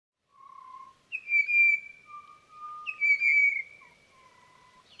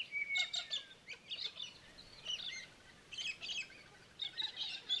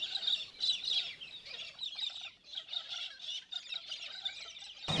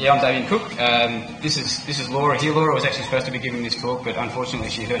Yeah, I'm Damien Cook. This is Laura here. Laura was actually supposed to be giving this talk, but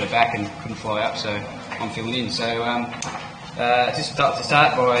unfortunately she hurt her back and couldn't fly up, so I'm filling in. So just to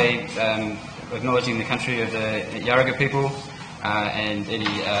start by acknowledging the country of the Yarraga people and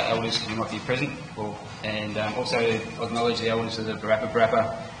any elders who might be present, and also acknowledge the elders of the Barapa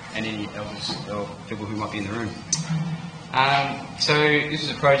Barapa and any elders or people who might be in the room. So this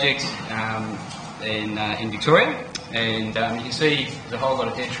is a project in Victoria, and you can see there's a whole lot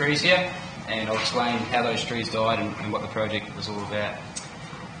of dead trees here, and I'll explain how those trees died and what the project was all about.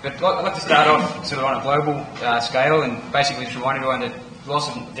 But I'd like to start off sort of on a global scale, and basically just remind everyone that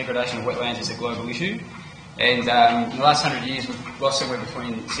loss and degradation of wetlands is a global issue. And in the last 100 years we've lost somewhere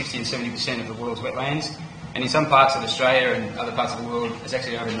between 60 and 70% of the world's wetlands, and in some parts of Australia and other parts of the world it's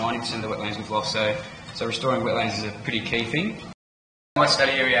actually over 90% of the wetlands we've lost, so restoring wetlands is a pretty key thing. My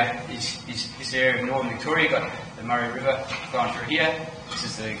study area is this area of northern Victoria. You've got the Murray River flowing through here. This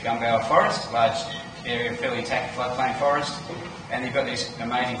is the Gumbower Forest, large area of fairly intact floodplain forest, and you've got this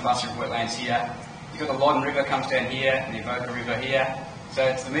amazing cluster of wetlands here. You've got the Loddon River comes down here, and the Eumong River here. So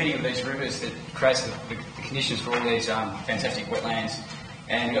it's the meeting of these rivers that creates the conditions for all these fantastic wetlands.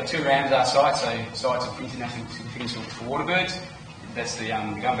 And you've got two Ramsar sites, so sites of international significance for water birds. That's the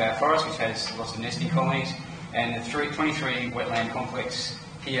Gumbower Forest, which has lots of nesting colonies, and the 23 wetland complex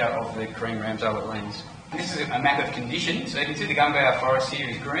here of the Kerang Ramsar wetlands. This is a map of conditions. So you can see the Gumbower Forest here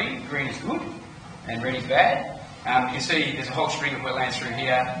is green. Green is good, and red is bad. You can see there's a whole string of wetlands through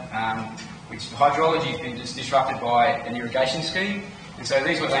here, which the hydrology has been disrupted by an irrigation scheme. And so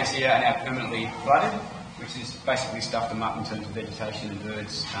these wetlands here are now permanently flooded, which has basically stuffed them up in terms of vegetation and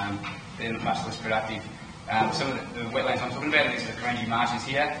birds. They're much less productive. Some of the wetlands I'm talking about, these are the Koorangie Marshes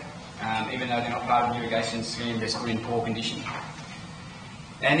here. Even though they're not part of the irrigation scheme, they're still in poor condition.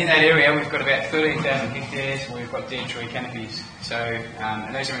 And in that area we've got about 13,000 hectares where we've got dead tree canopies. So,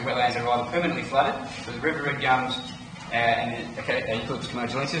 and those are in wetlands that are either permanently flooded, so the river red gums and the Eucalyptus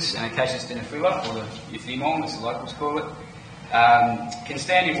commercialensis and Acacia stenophila, or the Eumong as the locals call it, can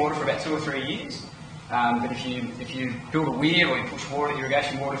stand in water for about 2 or 3 years. But if you build a weir or you push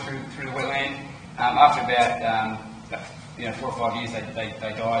irrigation water through the wetland, after about 4 or 5 years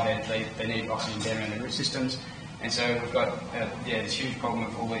they die. They need oxygen down around the root systems, and so we've got this huge problem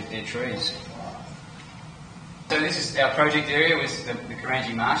of all these dead trees. So this is our project area with the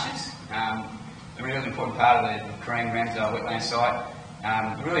Koorangie Marshes, a really important part of the Kerang Ramsar wetland site.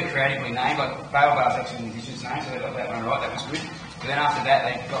 Really creatively named, like Baobab is actually an indigenous name, so they got that one right, that was good. But then after that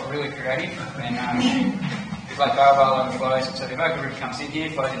they got really creative, and it's like Baobab overflows, so the Eumong River comes in here,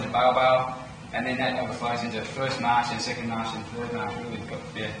 flows into Baobab, and then that overflows into first marsh and second marsh and third marsh.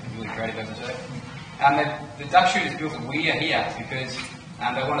 Really creative, as I say. The duck shooters built a weir here because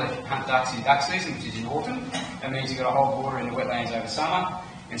they wanted to hunt ducks in duck season, which is in autumn. That means you've got a whole border in the wetlands over summer.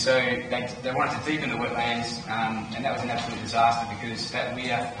 And so they wanted to deepen the wetlands, and that was an absolute disaster because that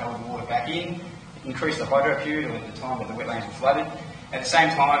weir held the water back in, increased the hydro period, or at the time that the wetlands were flooded. At the same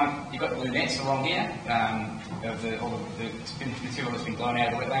time, you've got the lunettes along here, of all the material that's been blown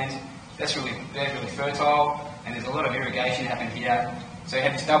out of the wetlands. They're really fertile, and there's a lot of irrigation happening here. So you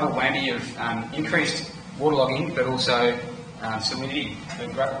have this double whammy of increased waterlogging, but also salinity, the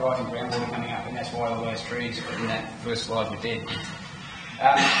rising groundwater coming up, and that's why all those trees in that first slide were dead.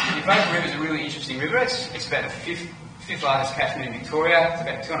 The Eumong River is a really interesting river. It's about the fifth largest catchment in Victoria. It's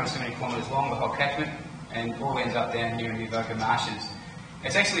about 270 kilometres long, the whole catchment, and all ends up down here in the Koorangie Marshes.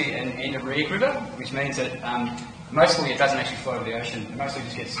 It's actually an endorrheic river, which means that mostly it doesn't actually flow to the ocean. It mostly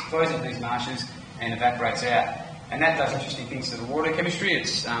just flows into these marshes and evaporates out. And that does interesting things to the water chemistry. It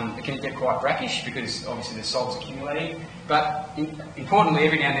can get quite brackish because obviously the salt's accumulating. But importantly,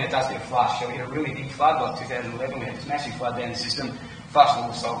 every now and then it does get a flush. So we get a really big flood, like 2011, we had this massive flood down the system, flushed all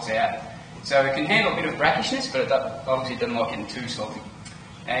the salts out. So it can handle a bit of brackishness, but it obviously doesn't like getting too salty.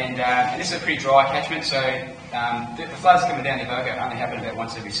 And this is a pretty dry catchment, so the floods coming down the Eumong only happen about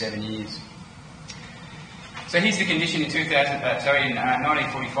once every 7 years. So here's the condition in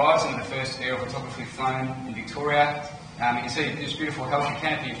 1945, some of the first aerial photography flown in Victoria. You can see this beautiful healthy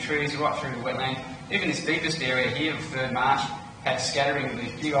canopy of trees right through the wetland. Even this deepest area here, the third marsh, had scattering of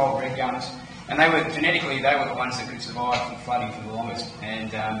these big old red gums, and genetically they were the ones that could survive from flooding for the longest.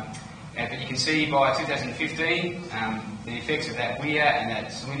 But you can see by 2015, the effects of that weir and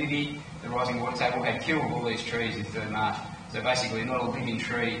that salinity, the rising water table, had killed all these trees in third marsh. So basically not a living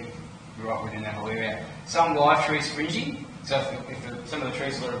tree right within that whole area. Some live trees fringing, so if some of the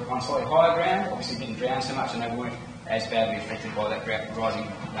trees were on slightly higher ground, obviously didn't drown so much and they weren't as badly affected by that rising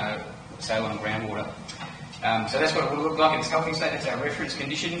saline groundwater. So that's what it would look like in its healthy state. That's our reference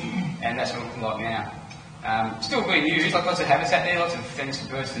condition, and that's what it looks like now. Still being used, like lots of habitat there, lots of things for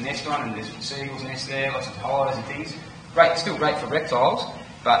birds to nest on, and there's seagulls nest there, lots of hollows and things. Great, still great for reptiles,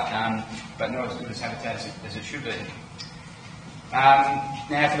 but not as good as habitat as it should be.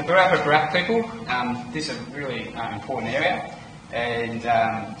 Now for the Barapa Barapa people, this is a really important area, and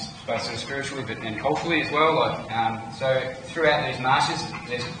both sort of spiritually and culturally as well. So throughout these marshes,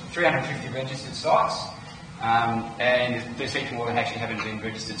 there's 350 registered sites, and there's heaps more that actually haven't been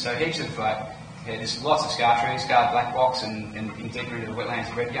registered. So heaps of there's lots of scar trees, scarred black box, and deeper into the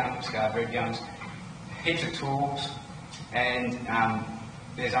wetlands, red gum, scarred red gums, heaps of tools, and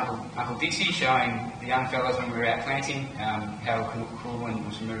there's Uncle Dixie showing the young fellows when we were out planting how Koorangie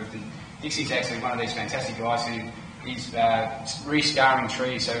was removed. And Dixie's actually one of these fantastic guys who is re-scarring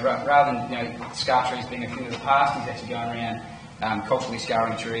trees. So rather than scar trees being a thing of the past, he's actually going around culturally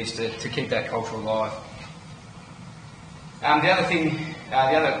scarring trees to keep that culture alive. The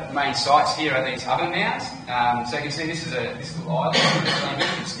other main sites here are these oven mounds. So you can see this is a island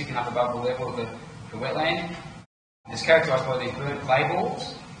that's sticking up above the level of the wetland. It's characterised by these burnt clay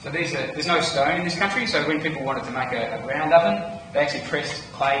balls. So there's no stone in this country, so when people wanted to make a ground oven, they actually pressed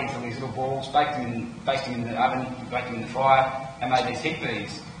clay into these little balls, baked them in the oven, baked them in the fire, and made these heat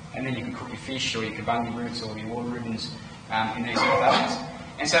beads. And then you could cook your fish or your kabungi roots or your water ribbons in these earth ovens.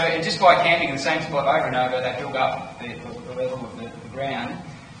 And so just by camping in the same spot over and over, they build up the level of the ground.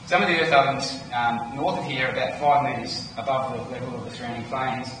 Some of the earth ovens north of here are about 5 metres above the level of the surrounding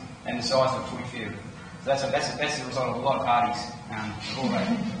plains and the size of a footy field. So that's the result of a lot of parties, of all that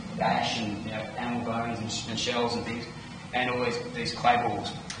ash and animal bones and shells and things, and all these clay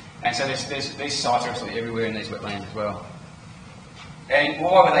balls. And so these sites are absolutely everywhere in these wetlands as well. And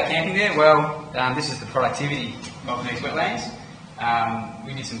why were they camping there? Well, this is the productivity of these wetlands.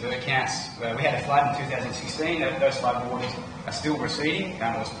 We did some bird counts. We had a flood in 2016. Those flood waters are still receding,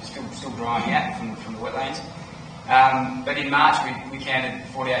 still drying out from the wetlands. But in March we counted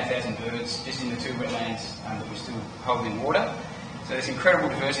 48,000 birds just in the 2 wetlands that were still holding water. So there's incredible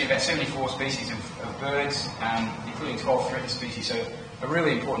diversity, about 74 species of birds, including 12 threatened species. So a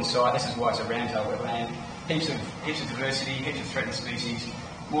really important site. This is why it's a Ramsar wetland. Heaps of diversity, heaps of threatened species.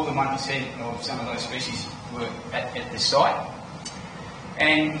 More than 1% of some of those species were at this site.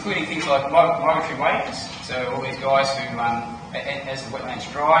 And including things like migratory waders. So all these guys who, as the wetlands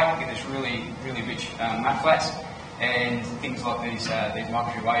dry, get this really rich mudflats, and things like these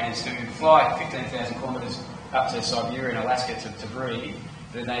migratory waders who fly 15,000 kilometres up to Siberia and Alaska to breed.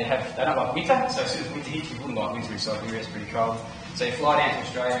 But they don't like winter, so as soon as winter hits, you wouldn't like winter in Siberia, it's pretty cold. So you fly down to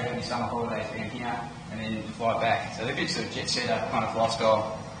Australia and have your summer holidays down here, and then you fly back. So they're a bit sort of jet setter kind of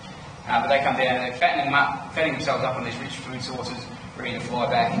lifestyle. But they come down and they're fattening themselves up on these rich food sources, ready to fly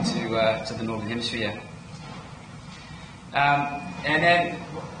back into the northern hemisphere. And then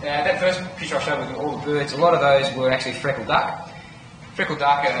that first picture I showed with all the birds, a lot of those were actually freckled duck. Freckled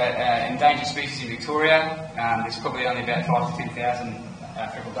duck are an endangered species in Victoria. There's probably only about 5,000 to 10,000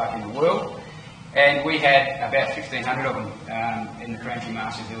 freckled duck in the world, and we had about 1,500 of them in the Koorangie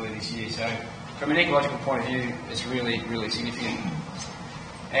Marshes earlier this year. So from an ecological point of view, it's really significant.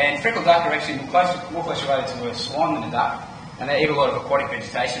 And freckled duck are actually more closely related to a swan than a duck, and they eat a lot of aquatic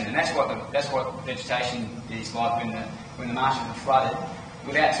vegetation, and that's what vegetation is like when the marshes are flooded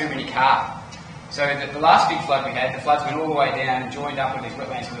without too many carp. So the last big flood we had, the floods went all the way down and joined up with these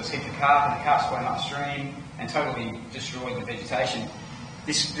wetlands where there was heaps of carp, and the carp swam upstream and totally destroyed the vegetation.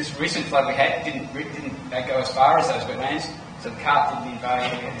 This recent flood we had didn't go as far as those wetlands, so the carp didn't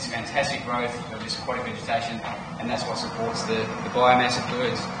invade. We had this fantastic growth of this aquatic vegetation, and that's what supports the biomass of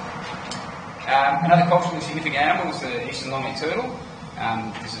birds. Another culturally significant animal is the eastern long-necked turtle.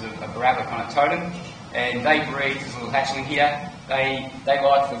 This is a Barapa kind of totem, and they breed. There's a little hatchling here. They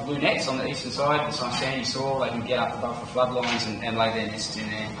like the blue nets on the eastern side. It's on sandy soil. They can get up above the flood lines and lay their nests in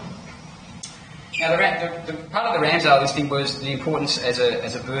there. Now, the part of the Ramsar listing was the importance as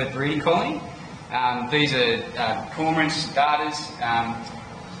a bird breeding colony. These are cormorants, darters.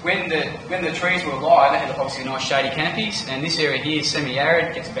 When the trees were alive, they had obviously nice shady canopies, and this area here is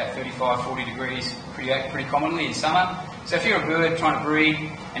semi-arid, gets about 35-40 degrees pretty commonly in summer. So if you're a bird trying to breed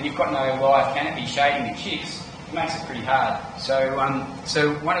and you've got no live canopy shading your chicks, it makes it pretty hard. So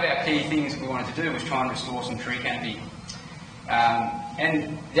one of our key things we wanted to do was try and restore some tree canopy.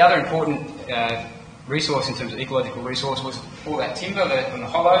 And the other important resource in terms of ecological resource was all that timber on the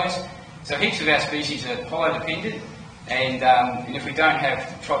hollows. So heaps of our species are hollow dependent, and if we don't have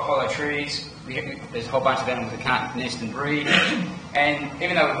hollow trees, there's a whole bunch of animals that can't nest and breed. And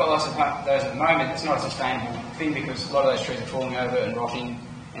even though we've got lots of those at the moment, it's not a sustainable thing because a lot of those trees are falling over and rotting.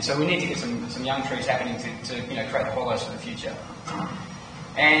 And so we need to get some young trees happening to create the hollows for the future.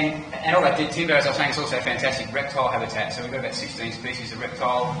 And all that timber, as I was saying, is also a fantastic reptile habitat. So we've got about 16 species of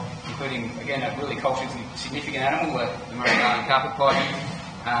reptile, including, again, a really culturally significant animal, the marine island carpet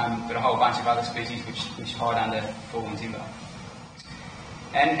pigeon, but a whole bunch of other species which hide under fallen timber.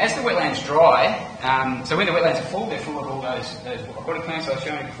 And as the wetlands dry, so when the wetlands are full, they're full of all those aquatic plants I was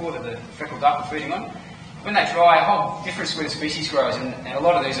showing you before that the freckled duck was feeding on. When they dry, a whole different suite of species grows, and a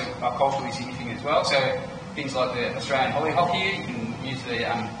lot of these are culturally significant as well. So things like the Australian hollyhock here, you can use the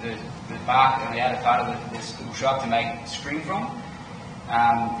bark on the outer part of this little shrub to make string from.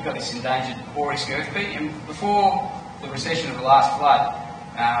 You've got this endangered hoary scurfbee, and before the recession of the last flood,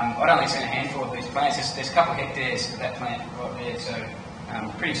 I'd only seen a handful of these plants. There's a couple of hectares of that plant right there, so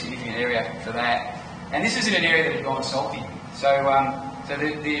pretty significant area for that. And this is in an area that had gone salty. So, so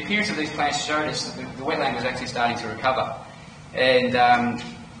the appearance of these plants showed us that the wetland was actually starting to recover. And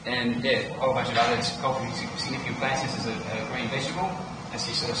yeah, a whole bunch of other culturally significant plants. This is a green vegetable. That's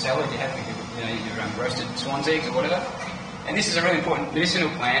your sort of salad you have with your roasted swan's eggs or whatever. And this is a really important medicinal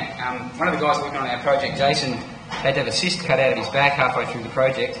plant. One of the guys working on our project, Jason, had to have a cyst cut out of his back halfway through the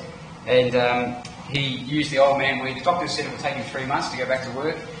project, and he used the old man weed. The doctor said it would take him 3 months to go back to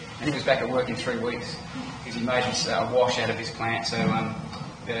work, and he was back at work in 3 weeks because he made this wash out of this plant. So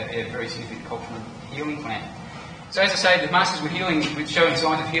a very significant cultural healing plant. So as I say, the masters were healing, showing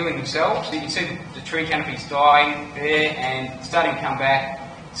signs of healing themselves. So you can see the tree canopies dying there and starting to come back.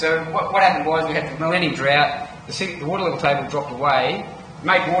 So what happened was we had the millennium drought, the water level table dropped away,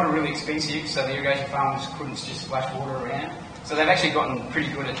 made water really expensive, so the irrigation farmers couldn't just splash water around. So they've actually gotten pretty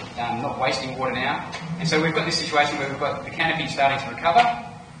good at not wasting water now. And so we've got this situation where we've got the canopy starting to recover,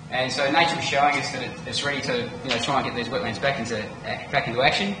 and so nature is showing us that it's ready to try and get these wetlands back into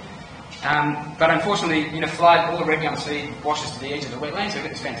action. But unfortunately, in a flood, all the red gum seed washes to the edge of the wetland, so we've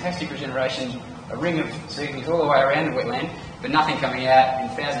got this fantastic regeneration, a ring of seedlings all the way around the wetland, but nothing coming out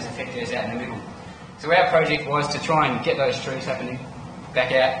and thousands of hectares out in the middle. So our project was to try and get those trees happening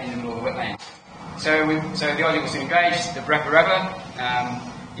back out in the middle of the wetland. So the idea was to engage the Barapa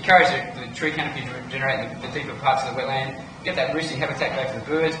Barapa, encourage the tree canopy to regenerate the deeper parts of the wetland, get that roosting habitat back for the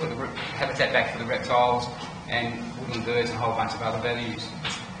birds, put the habitat back for the reptiles and woodland birds and a whole bunch of other values.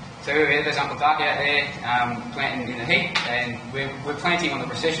 So there's Uncle Duck out there planting in the heat, and we're planting on the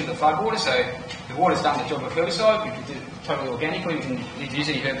recession of the floodwater, so the water's done the job of herbicide. We can do it totally organically, we can use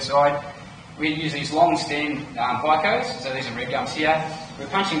any herbicide. We use these long stem bicos, so these are red gums here. We're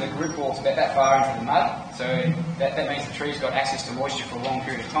punching the root balls about that far into the mud, so that means the tree's got access to moisture for a long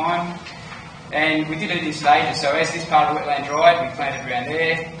period of time. And we did it in stages, so as this part of the wetland dried, we planted around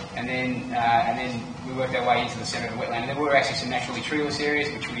there, and then we worked our way into the centre of the wetland. There were actually some naturally treeless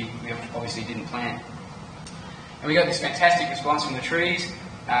areas, which we obviously didn't plant. And we got this fantastic response from the trees.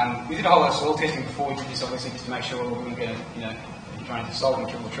 We did a whole lot of soil testing before we did this, obviously, just to make sure we weren't going to, trying to dissolve and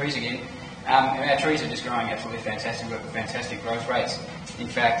kill the trees again. And our trees are just growing absolutely fantastic. We've got fantastic growth rates, in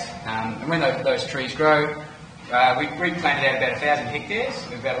fact. And when those trees grow, we replanted out about 1,000 hectares,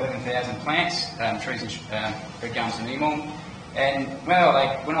 with about 11,000 plants, trees and red gums and Eumong. And when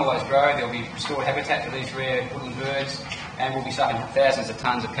all those grow, there'll be restored habitat for these rare woodland birds, and we'll be sucking thousands of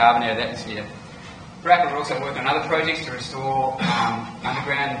tonnes of carbon out of the atmosphere. Barapa are also working on other projects to restore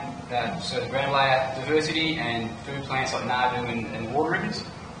underground sort of ground layer diversity and food plants like nardoo and water rivers.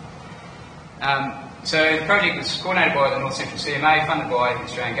 So the project was coordinated by the North Central CMA, funded by the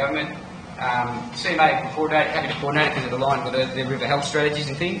Australian Government. CMA happy to coordinate it because it aligned with the river health strategies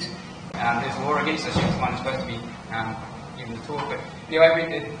and things. There's Laura again, so she's the one who's supposed to be giving the talk. But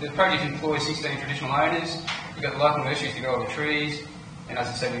anyway, the project employs 16 traditional owners. We've got the local nurseries to grow all the trees, and as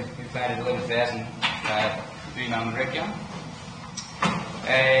I said, we've planted 11,000 Eumong and red gum.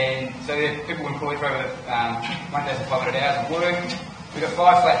 And so people were employed for over 1,500 hours of work. We've got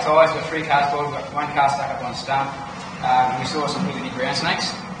 5 flat tyres, we've got 3 cars spoiled, we've got 1 car stuck up on a stump, and we saw some really big ground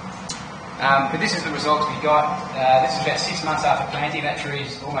snakes. But this is the results we got. This is about 6 months after planting. That tree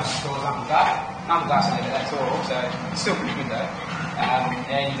is almost as tall as Uncle Duck. Uncle Duck's only about that tall, so it's still pretty good though.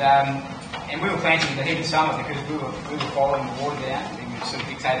 And we were planting in the heat of summer because we were following the water down. We were sort of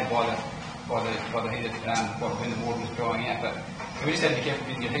dictated by the heat of when the water was drying out. But we just had to be careful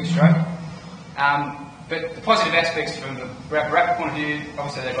we didn't get heat stroke. But the positive aspects from the Barapa point of view,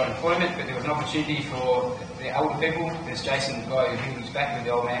 obviously they got employment, but there was an opportunity for the older people, there's Jason, the guy who was back with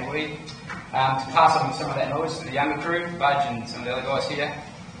the old man weed, to pass on some of that knowledge to the younger crew, Budge and some of the other guys here.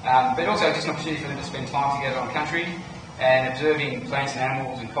 But also just an opportunity for them to spend time together on country and observing plants and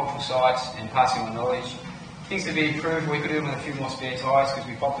animals and cultural sites and passing on knowledge. Things to be improved, we could do with a few more spare tyres because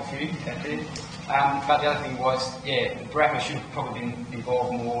we popped a few out there. But the other thing was, the Barapa should have probably been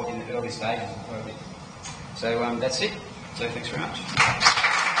involved more in the early stages of the project. So that's it. So thanks very much.